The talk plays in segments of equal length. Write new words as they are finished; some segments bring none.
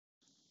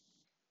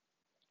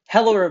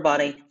Hello,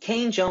 everybody.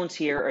 Kane Jones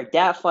here, or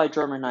DatFly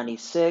Drummer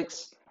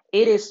 96.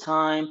 It is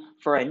time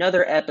for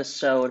another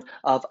episode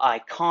of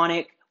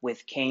Iconic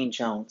with Kane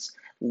Jones.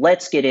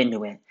 Let's get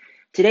into it.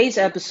 Today's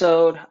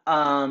episode,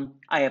 I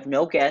have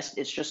no guest.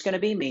 It's just going to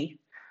be me.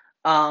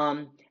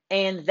 Um,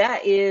 and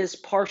that is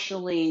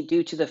partially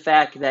due to the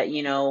fact that,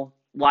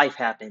 life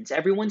happens.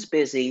 Everyone's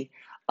busy.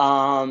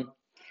 Um,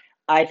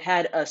 I've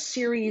had a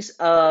series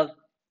of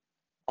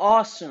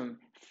awesome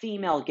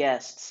female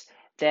guests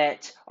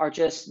that are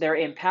they're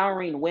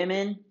empowering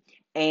women,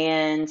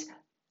 and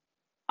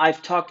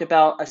I've talked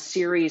about a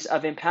series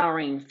of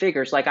empowering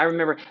figures. Like I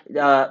remember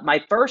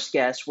my first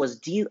guest was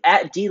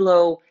at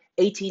Delo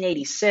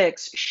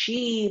 1886.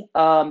 She,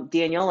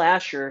 Danielle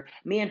Asher,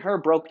 me and her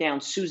broke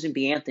down Susan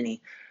B.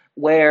 Anthony,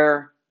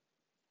 where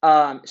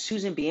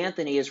Susan B.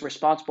 Anthony is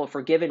responsible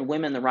for giving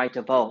women the right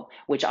to vote,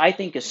 which I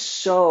think is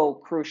so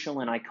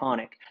crucial and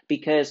iconic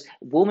because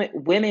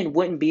women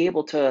wouldn't be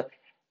able to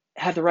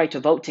have the right to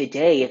vote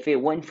today if it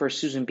wasn't for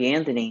Susan B.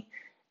 Anthony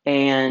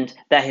and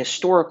that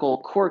historical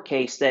court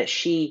case that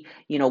she,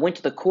 went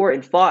to the court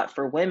and fought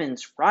for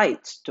women's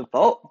rights to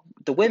vote.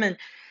 The women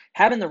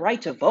having the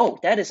right to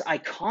vote, that is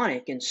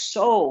iconic and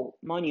so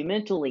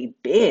monumentally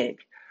big.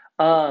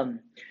 Um,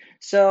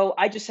 so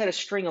I just had a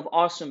string of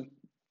awesome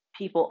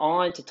people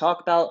on to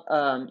talk about,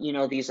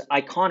 these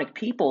iconic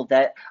people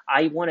that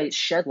I want to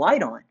shed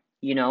light on,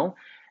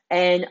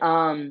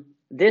 and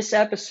this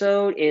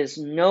episode is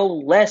no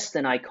less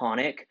than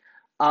iconic.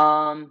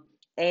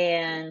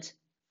 And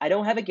I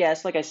don't have a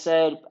guest. Like I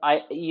said,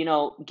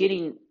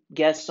 getting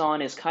guests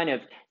on is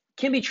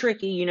can be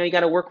tricky. You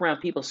got to work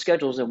around people's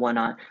schedules and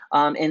whatnot.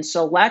 And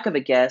so lack of a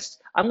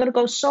guest, I'm going to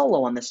go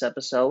solo on this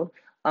episode.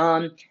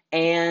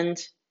 And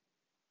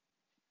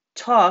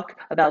talk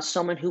about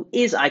someone who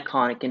is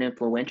iconic and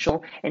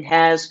influential and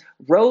has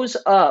rose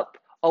up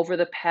over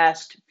the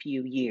past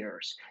few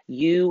years.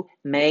 You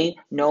may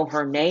know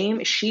her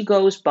name. She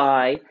goes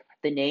by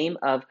the name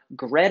of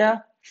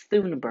Greta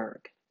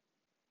Thunberg.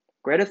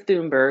 Greta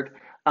Thunberg.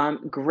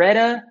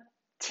 Greta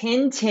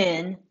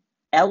Tintin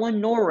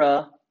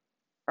Eleonora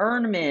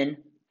Ernman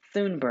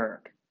Thunberg.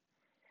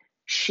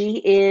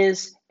 She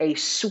is a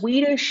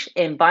Swedish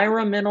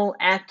environmental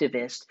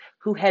activist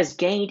who has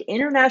gained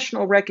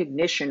international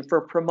recognition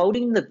for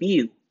promoting the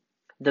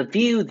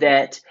view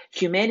that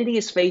humanity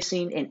is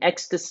facing an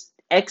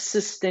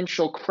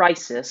existential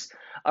crisis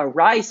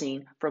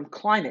arising from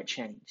climate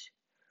change.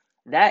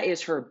 That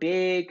is her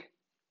big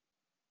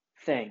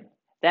thing.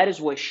 That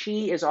is what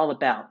she is all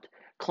about,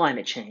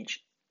 climate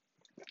change.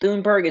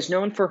 Thunberg is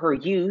known for her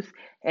youth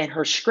and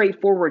her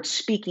straightforward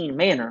speaking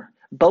manner,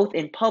 both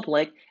in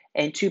public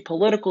and to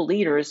political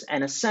leaders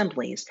and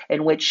assemblies,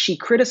 in which she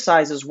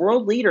criticizes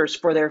world leaders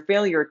for their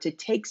failure to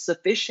take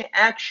sufficient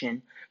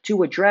action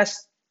to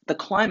address the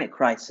climate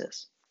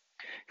crisis.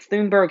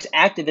 Thunberg's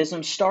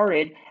activism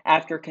started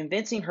after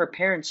convincing her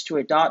parents to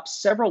adopt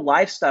several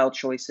lifestyle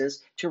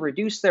choices to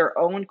reduce their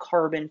own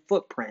carbon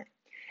footprint.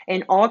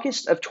 In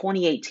August of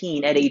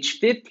 2018, at age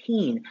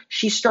 15,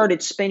 she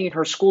started spending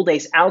her school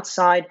days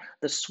outside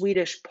the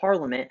Swedish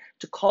parliament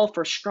to call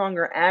for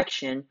stronger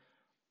action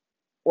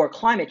or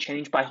climate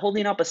change by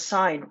holding up a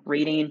sign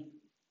reading,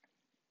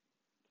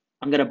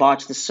 I'm going to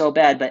botch this so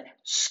bad, but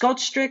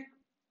Skotstrik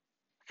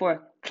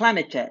for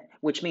Klimatet,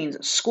 which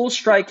means school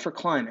strike for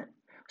climate.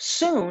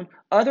 Soon,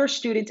 other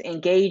students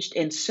engaged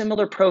in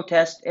similar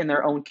protests in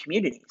their own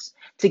communities.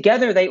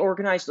 Together, they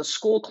organized the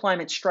school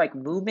climate strike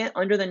movement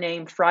under the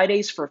name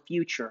Fridays for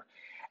Future.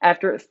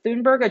 After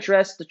Thunberg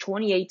addressed the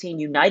 2018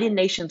 United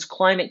Nations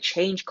Climate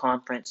Change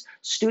Conference,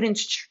 student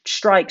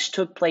strikes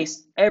took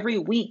place every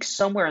week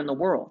somewhere in the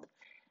world.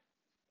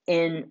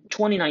 In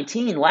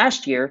 2019,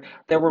 last year,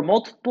 there were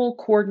multiple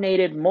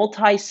coordinated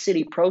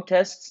multi-city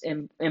protests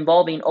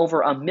involving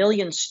over 1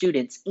 million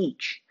students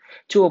each.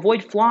 To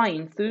avoid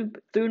flying,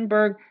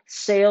 Thunberg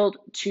sailed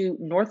to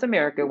North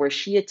America, where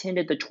she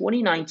attended the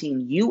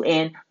 2019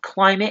 UN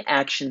Climate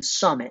Action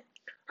Summit.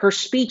 Her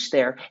speech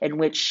there, in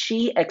which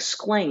she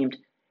exclaimed,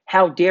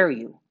 "How dare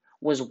you?"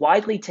 was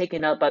widely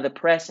taken up by the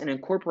press and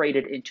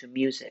incorporated into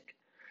music.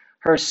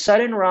 Her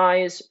sudden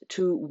rise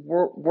to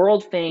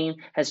world fame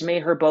has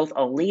made her both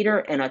a leader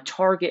and a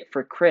target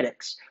for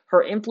critics.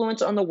 Her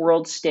influence on the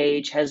world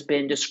stage has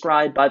been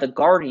described by The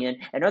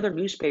Guardian and other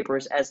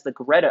newspapers as the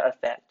Greta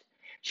effect.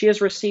 She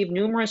has received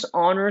numerous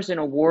honors and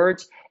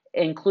awards,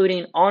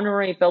 including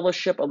Honorary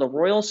Fellowship of the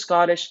Royal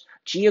Scottish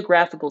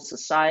Geographical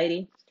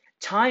Society,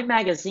 Time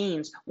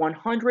Magazine's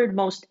 100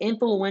 Most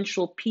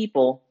Influential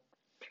People,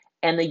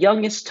 and the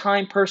Youngest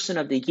Time Person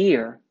of the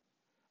Year,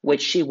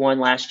 which she won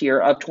last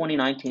year of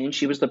 2019.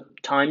 She was the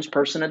Times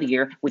Person of the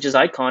Year, which is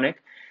iconic.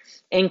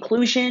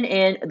 Inclusion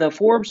in the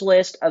Forbes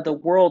list of the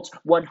world's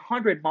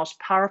 100 most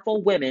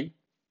powerful women,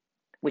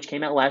 which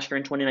came out last year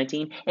in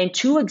 2019, and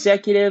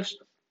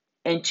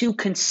two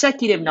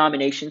consecutive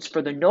nominations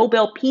for the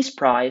Nobel Peace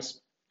Prize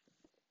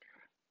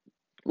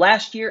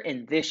last year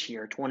and this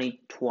year,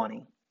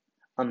 2020.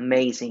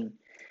 Amazing.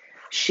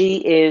 She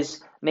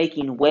is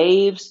making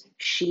waves.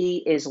 She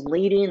is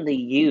leading the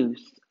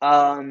youth.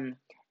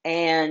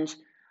 And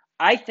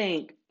I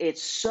think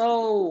it's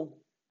so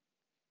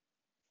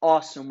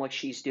awesome what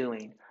she's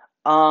doing.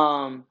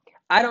 Um,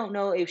 I don't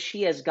know if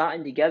she has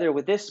gotten together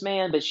with this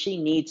man, but she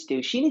needs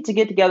to. She needs to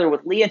get together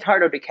with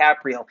Leonardo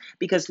DiCaprio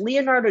because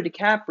Leonardo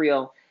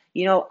DiCaprio,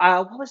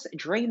 what was it,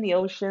 Drain the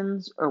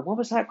Oceans or what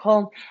was that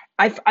called?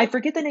 I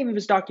forget the name of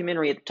his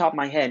documentary at the top of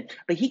my head,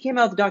 but he came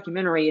out with the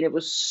documentary and it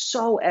was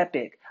so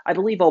epic. I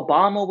believe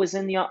Obama was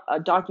in the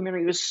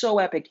documentary. It was so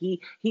epic.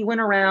 He went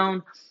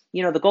around,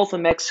 the Gulf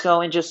of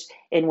Mexico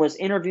and was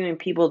interviewing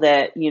people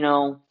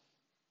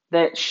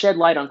that shed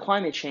light on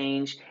climate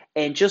change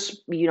and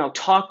just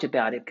talked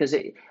about it because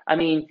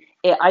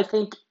I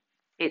think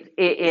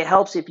it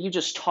helps if you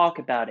just talk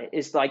about it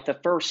is like the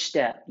first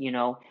step,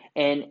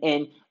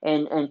 and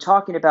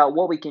talking about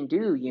what we can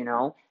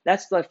do,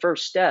 that's the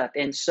first step.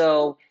 And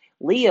so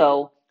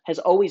Leo has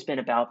always been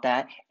about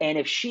that, and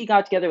if she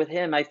got together with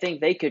him, I think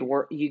they could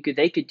work,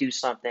 they could do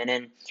something,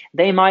 and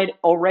they might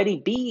already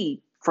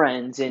be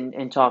friends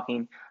and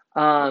talking.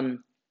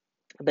 um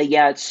but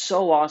yeah, it's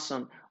so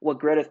awesome what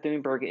Greta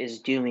Thunberg is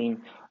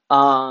doing.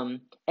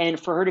 And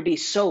for her to be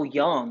so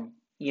young,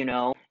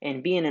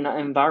 and being an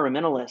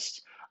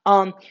environmentalist.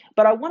 Um,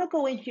 but I want to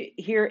go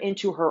here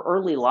into her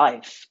early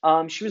life.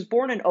 She was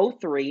born in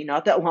 '03,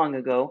 not that long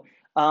ago,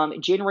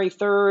 January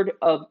 3rd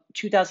of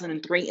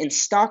 2003 in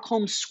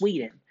Stockholm,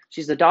 Sweden.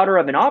 She's the daughter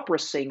of an opera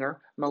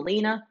singer,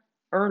 Melina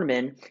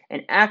Ernman,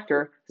 and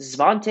actor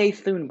Svante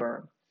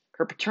Thunberg.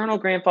 Her paternal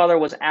grandfather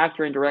was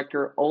actor and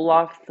director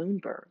Olaf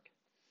Thunberg.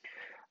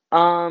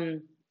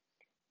 Um,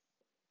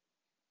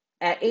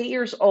 at 8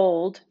 years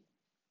old,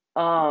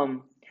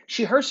 um,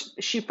 she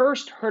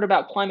first heard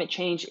about climate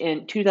change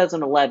in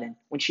 2011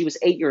 when she was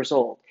 8 years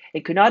old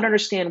and could not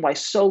understand why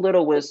so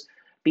little was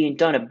being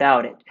done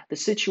about it. The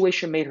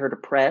situation made her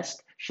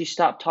depressed. She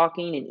stopped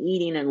talking and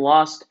eating and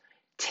lost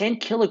 10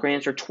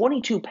 kilograms or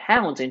 22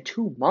 pounds in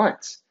 2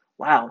 months.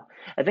 Wow.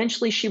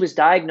 Eventually, she was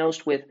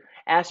diagnosed with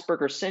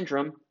Asperger's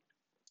syndrome,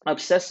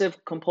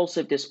 obsessive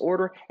compulsive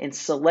disorder, and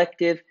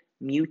selective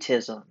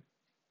mutism.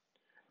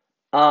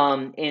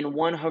 In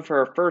one of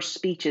her first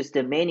speeches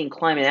demanding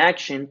climate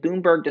action,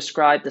 Thunberg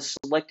described the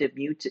selective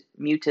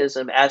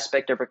mutism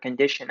aspect of her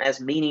condition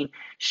as meaning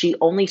she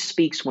only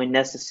speaks when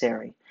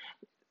necessary.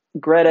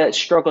 Greta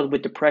struggled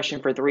with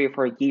depression for 3 or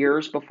 4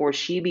 years before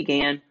she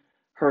began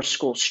her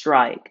school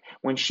strike.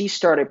 When she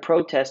started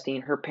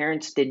protesting, her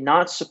parents did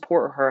not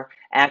support her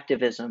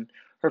activism.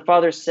 Her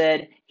father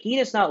said he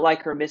does not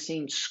like her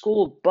missing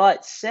school,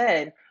 but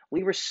said,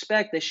 "We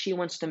respect that she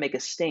wants to make a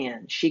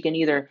stand. She can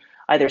either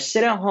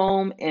sit at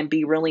home and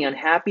be really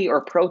unhappy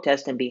or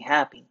protest and be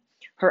happy."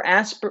 Her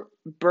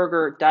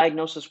Asperger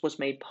diagnosis was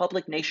made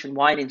public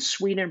nationwide in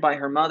Sweden by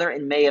her mother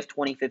in May of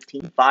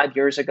 2015, 5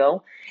 years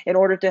ago, in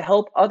order to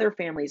help other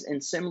families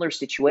in similar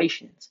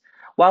situations.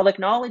 While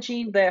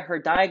acknowledging that her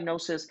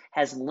diagnosis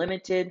has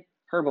limited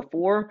her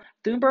before,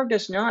 Thunberg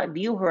does not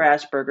view her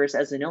Asperger's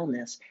as an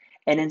illness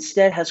and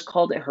instead has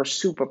called it her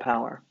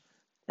superpower.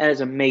 That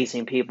is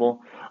amazing,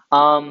 people.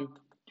 Um,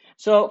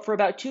 so, for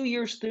about 2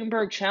 years,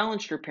 Thunberg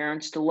challenged her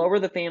parents to lower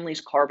the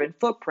family's carbon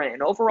footprint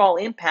and overall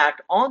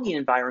impact on the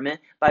environment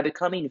by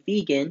becoming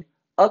vegan,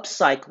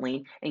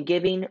 upcycling, and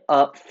giving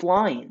up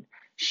flying.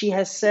 She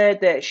has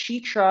said that she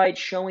tried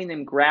showing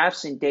them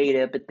graphs and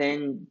data,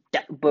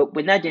 but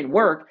when that didn't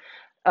work,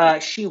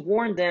 she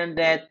warned them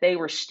that they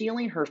were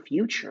stealing her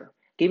future.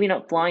 Giving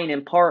up flying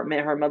in part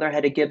meant her mother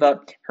had to give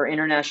up her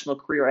international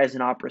career as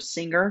an opera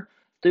singer.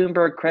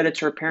 Thunberg credits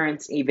her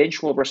parents'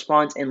 eventual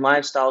response and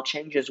lifestyle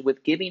changes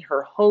with giving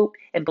her hope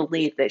and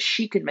belief that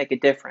she could make a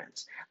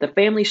difference. The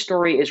family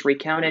story is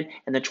recounted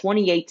in the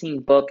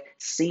 2018 book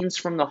Scenes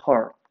from the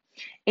Heart.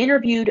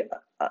 Interviewed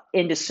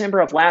in December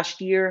of last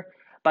year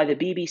by the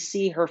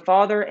BBC, her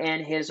father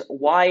and his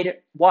wide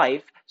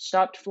wife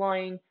stopped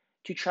flying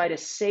to try to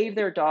save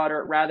their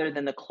daughter rather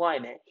than the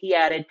climate. He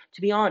added,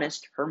 to be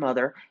honest, her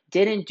mother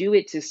didn't do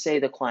it to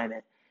save the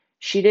climate.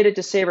 She did it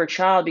to save her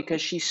child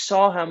because she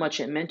saw how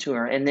much it meant to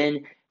her. And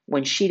then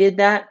when she did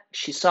that,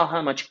 she saw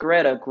how much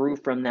Greta grew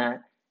from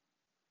that,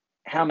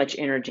 how much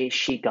energy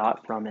she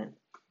got from it.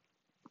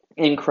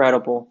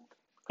 Incredible.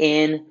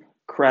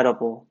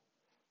 Incredible.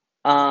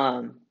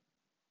 Um,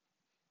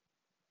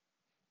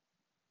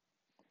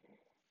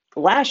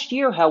 Last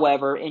year,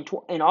 however, in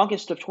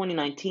August of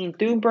 2019,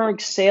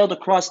 Thunberg sailed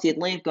across the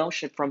Atlantic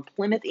Ocean from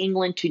Plymouth,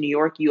 England to New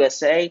York,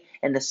 USA,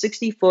 in the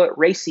 60-foot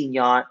racing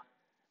yacht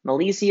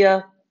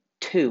Malesia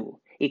 2,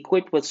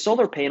 equipped with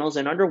solar panels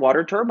and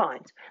underwater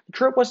turbines. The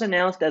trip was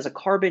announced as a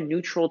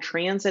carbon-neutral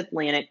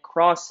transatlantic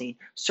crossing,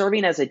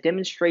 serving as a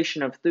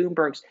demonstration of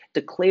Thunberg's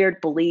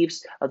declared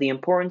beliefs of the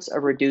importance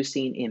of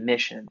reducing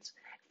emissions.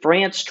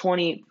 France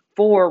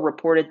 24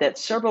 reported that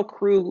several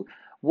crew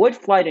would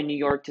fly to New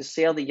York to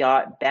sail the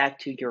yacht back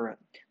to Europe.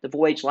 The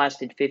voyage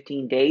lasted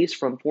 15 days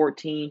from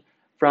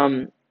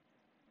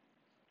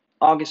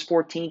August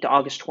 14 to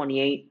August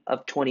 28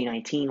 of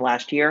 2019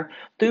 last year.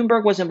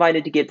 Thunberg was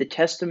invited to give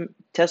the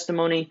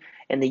testimony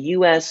in the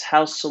U.S.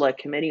 House Select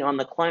Committee on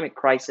the Climate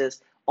Crisis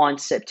on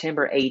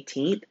September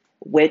 18th,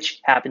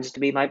 which happens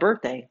to be my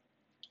birthday.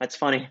 That's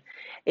funny.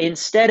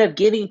 Instead of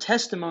giving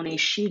testimony,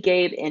 she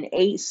gave an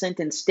 8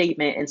 sentence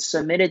statement and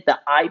submitted the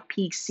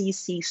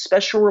IPCC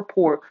special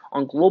report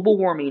on global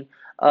warming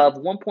of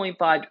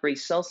 1.5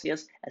 degrees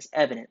Celsius as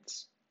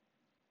evidence.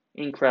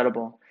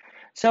 Incredible.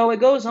 So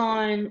it goes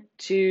on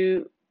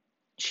to,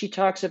 she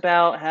talks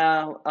about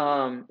how,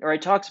 or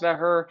it talks about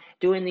her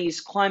doing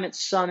these climate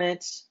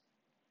summits.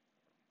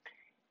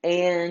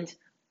 And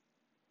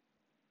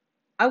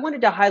I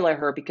wanted to highlight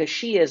her because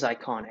she is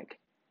iconic.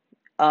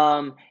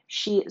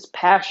 She is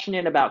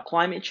passionate about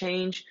climate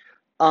change.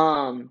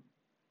 Um,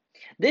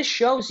 this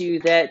shows you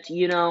that,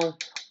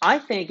 I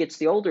think it's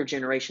the older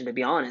generation, to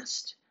be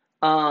honest.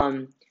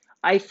 Um,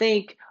 I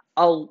think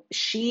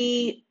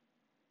she,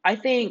 I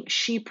think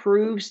she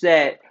proves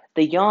that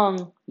the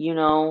young,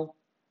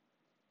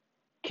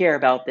 care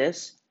about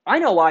this. I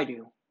know I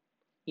do.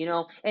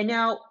 And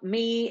now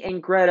me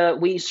and Greta,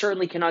 we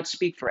certainly cannot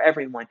speak for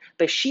everyone,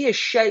 but she's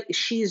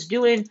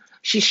shedding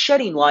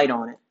light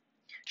on it.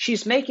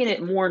 She's making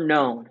it more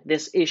known,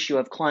 this issue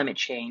of climate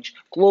change,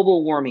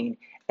 global warming,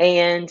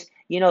 and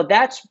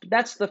that's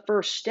the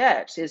first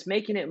steps, is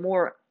making it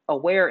more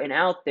aware and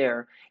out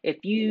there.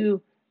 If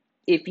you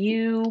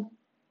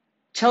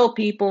tell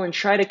people and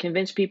try to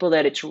convince people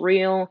that it's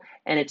real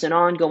and it's an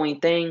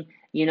ongoing thing,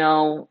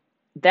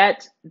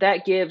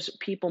 that gives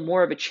people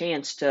more of a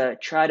chance to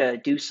try to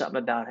do something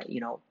about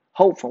it,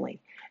 hopefully.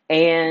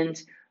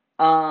 And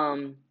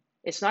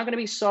it's not going to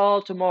be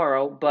solved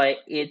tomorrow, but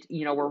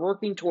we're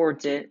working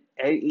towards it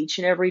each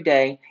and every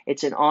day.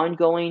 It's an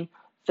ongoing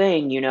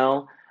thing,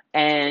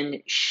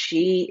 and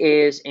she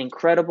is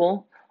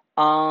incredible.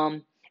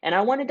 And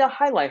I wanted to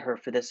highlight her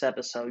for this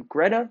episode,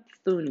 Greta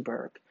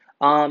Thunberg.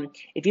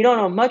 If you don't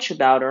know much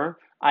about her,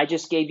 I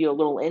just gave you a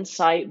little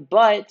insight,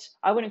 but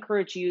I would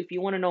encourage you, if you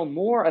want to know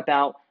more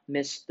about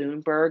Miss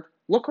Thunberg,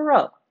 look her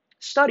up,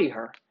 study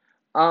her.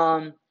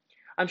 Um,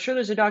 I'm sure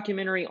there's a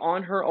documentary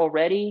on her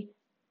already.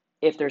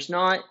 If there's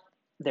not,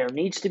 there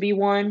needs to be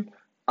one.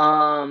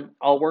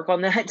 I'll work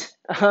on that.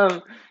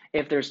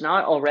 If there's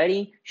not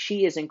already,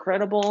 she is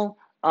incredible.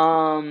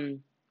 Obama,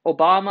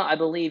 I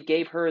believe,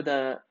 gave her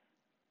the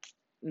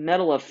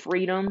Medal of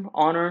Freedom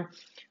honor,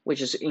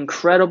 which is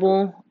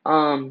incredible.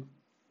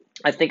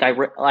 I think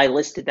I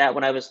listed that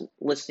when I was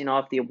listing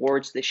off the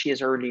awards that she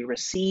has already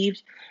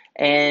received,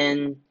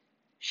 and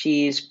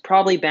she's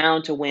probably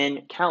bound to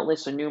win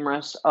countless and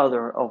numerous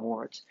other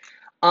awards.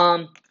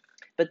 Um,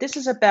 but this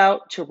is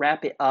about to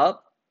wrap it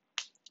up.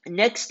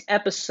 Next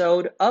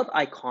episode of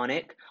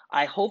Iconic,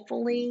 I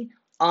hopefully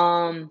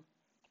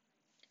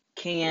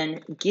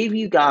can give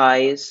you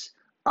guys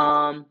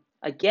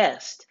a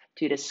guest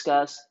to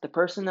discuss the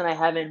person that I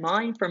have in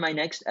mind for my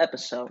next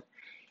episode.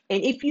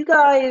 And if you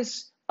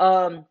guys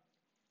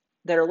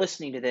that are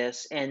listening to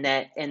this and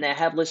that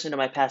have listened to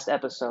my past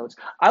episodes,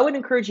 I would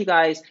encourage you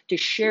guys to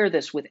share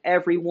this with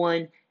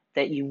everyone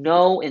that you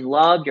know and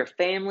love, your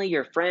family,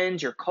 your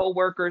friends, your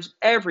coworkers,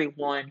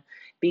 everyone,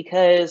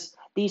 because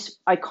these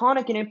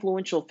iconic and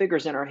influential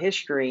figures in our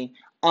history,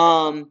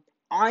 I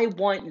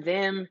want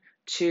them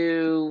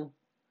to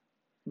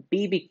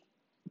be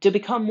to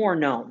become more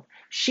known.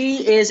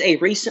 She is a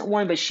recent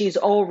one, but she's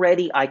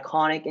already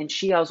iconic and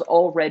she has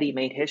already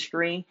made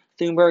history.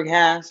 Thunberg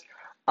has.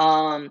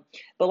 Um,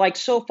 but like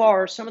so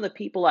far, some of the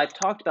people I've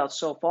talked about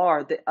so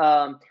far,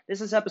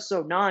 this is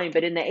episode 9,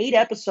 but in the 8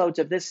 episodes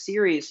of this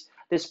series,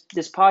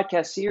 this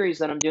podcast series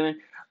that I'm doing,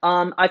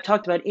 I've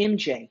talked about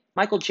MJ,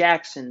 Michael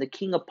Jackson, the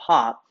King of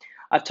Pop.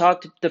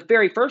 The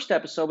very first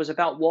episode was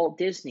about Walt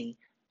Disney,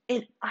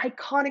 an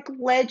iconic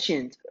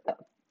legend.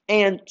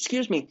 And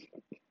excuse me,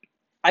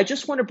 I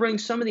just want to bring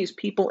some of these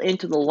people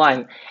into the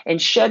light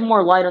and shed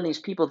more light on these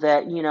people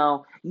that,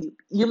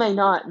 you may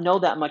not know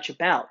that much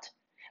about.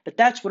 But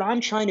that's what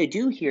I'm trying to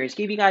do here, is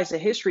give you guys a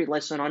history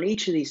lesson on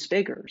each of these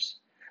figures.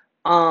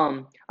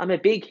 I'm a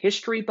big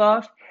history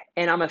buff,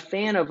 and I'm a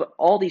fan of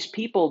all these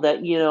people that,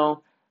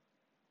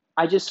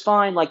 I just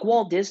find, like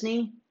Walt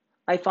Disney,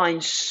 I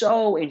find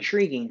so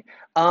intriguing.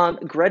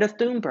 Greta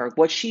Thunberg,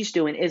 what she's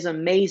doing is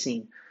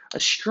amazing. A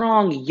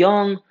strong,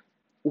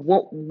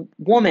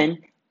 woman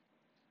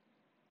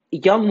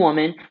young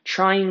woman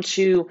trying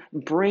to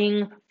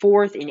bring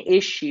forth an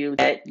issue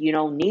that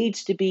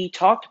needs to be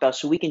talked about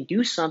so we can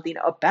do something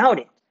about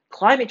it.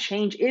 Climate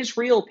change is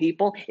real,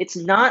 people. It's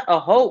not a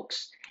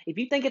hoax. If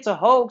you think it's a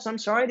hoax, I'm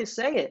sorry to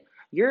say it,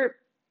 you're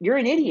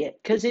an idiot,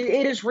 because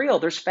it is real.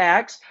 There's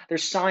facts,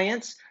 there's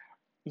science,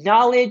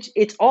 knowledge.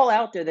 It's all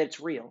out there that it's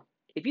real.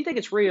 If you think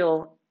it's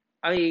real,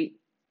 I mean,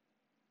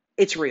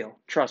 it's real.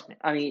 Trust me.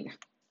 I mean,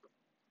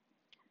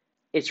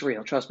 it's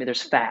real. Trust me.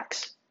 There's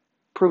facts,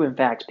 proven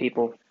facts,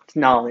 people. It's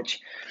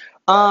knowledge.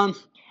 Um,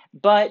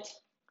 but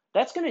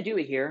that's going to do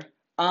it here.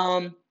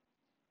 I'm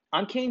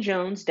Kane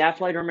Jones,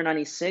 Daphlight Number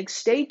 96.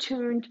 Stay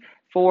tuned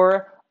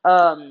for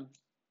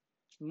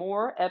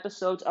more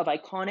episodes of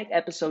Iconic,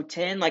 episode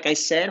 10. Like I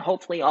said,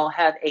 hopefully I'll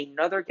have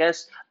another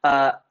guest,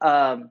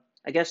 a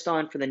guest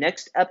on for the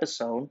next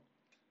episode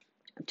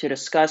to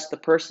discuss the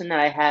person that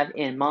I have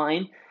in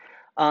mind.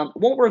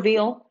 Won't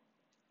reveal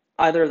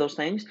either of those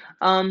things.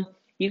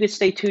 You could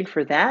stay tuned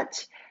for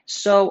that.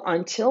 So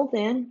until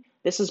then,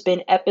 this has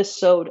been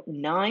episode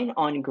 9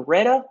 on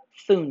Greta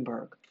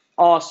Thunberg.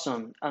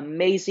 Awesome,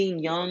 amazing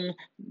young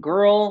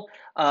girl,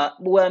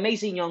 well,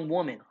 amazing young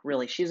woman,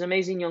 really. She's an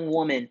amazing young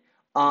woman.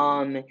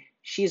 Um,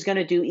 she's going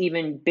to do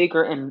even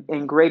bigger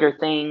and greater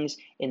things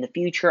in the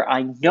future.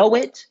 I know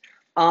it.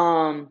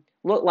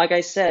 Look, like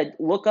I said,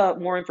 look up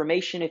more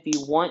information if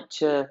you want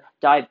to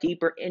dive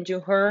deeper into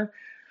her.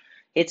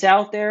 It's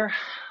out there.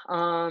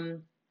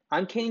 I'm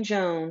Kane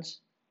Jones.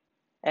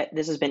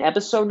 This has been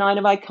episode 9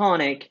 of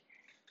Iconic.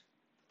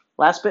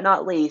 Last but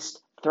not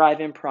least, thrive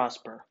and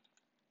prosper.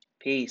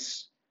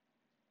 Peace.